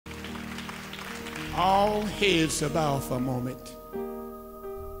All heads are bowed for a moment.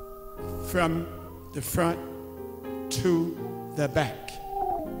 From the front to the back.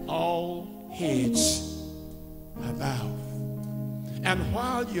 All heads are bowed. And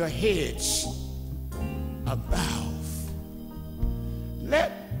while your heads are bowed,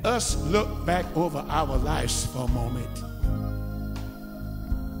 let us look back over our lives for a moment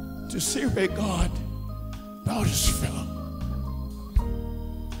to see where God brought us from.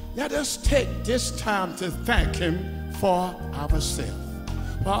 Let us take this time to thank Him for ourselves.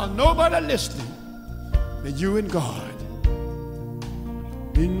 While nobody listening but you and God.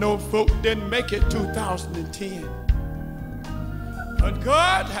 We know folk didn't make it 2010, but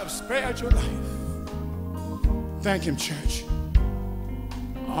God have spared your life. Thank Him, church.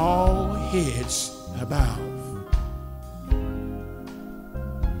 All heads are bowed.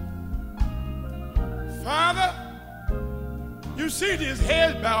 Father, you see these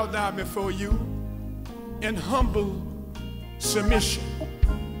heads bowed down before you in humble submission.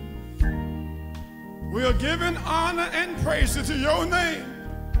 We are giving honor and praise to your name.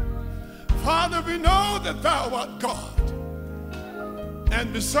 Father, we know that thou art God,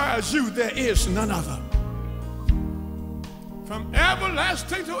 and besides you there is none other. From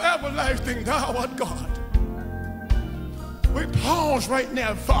everlasting to everlasting, thou art God. We pause right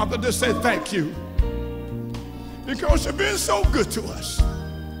now, Father, to say thank you, because you've been so good to us.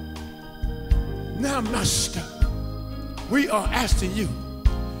 Now, Master, we are asking you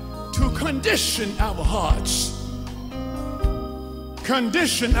to condition our hearts,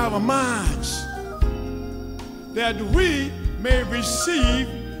 condition our minds, that we may receive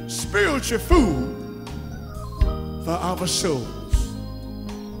spiritual food for our souls.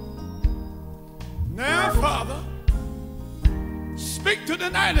 Now, Father, speak to the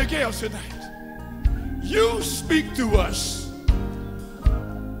nightingales tonight. You speak to us,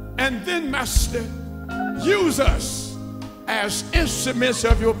 and then, Master, use us as instruments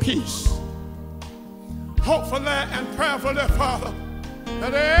of your peace. Hopefully and prayerfully, Father,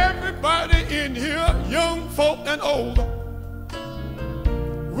 that everybody in here, young folk and old,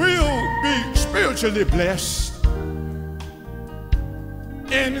 will be spiritually blessed,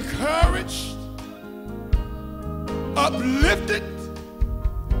 encouraged, uplifted,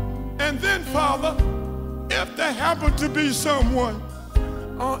 and then, Father, if there happen to be someone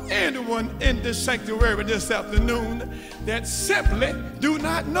or anyone in this sanctuary this afternoon that simply do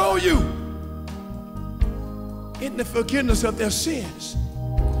not know you in the forgiveness of their sins,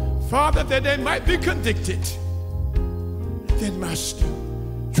 Father, that they might be convicted, then, Master,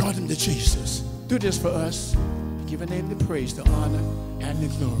 draw them to Jesus. Do this for us. Give your name the praise, the honor, and the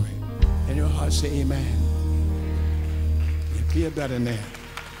glory. And your heart say amen. You feel better now.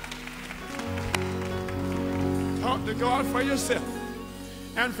 Talk to God for yourself.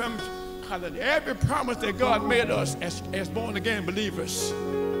 And from every promise that God made us as born-again believers,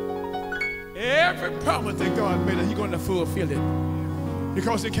 every promise that God made us, He's going to fulfill it.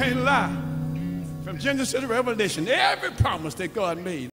 Because He can't lie. From Genesis to Revelation, every promise that God made,